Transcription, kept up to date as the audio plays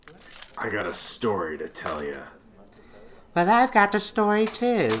I got a story to tell you. But I've got the story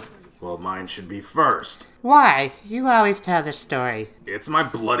too. Well, mine should be first. Why? You always tell the story. It's my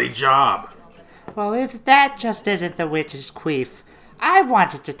bloody job. Well, if that just isn't the witch's queef, I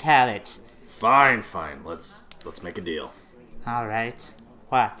wanted to tell it. Fine. Let's make a deal. All right.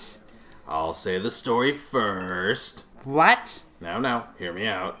 What? I'll say the story first. What? Now, hear me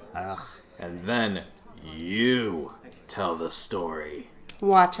out. Ugh. And then you tell the story.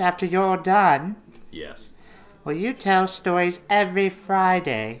 What, after you're done? Yes. Well, you tell stories every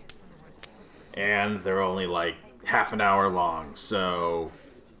Friday. And they're only like half an hour long, so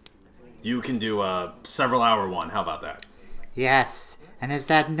you can do a several hour one. How about that? Yes, and it's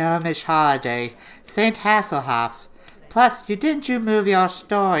that gnomish holiday, St. Hasselhoff's. Plus, didn't you move your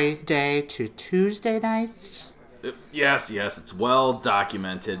story day to Tuesday nights? Yes, it's well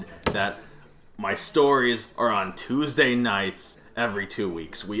documented that my stories are on Tuesday nights every 2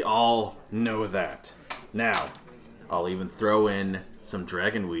 weeks. We all know that. Now, I'll even throw in some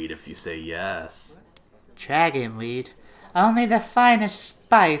dragonweed if you say yes. Dragonweed? Only the finest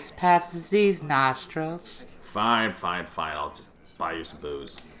spice passes these nostrils. Fine. I'll just buy you some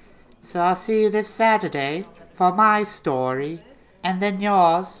booze. So I'll see you this Saturday for my story, and then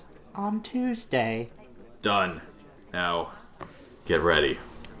yours on Tuesday. Done. Now, get ready.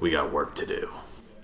 We got work to do.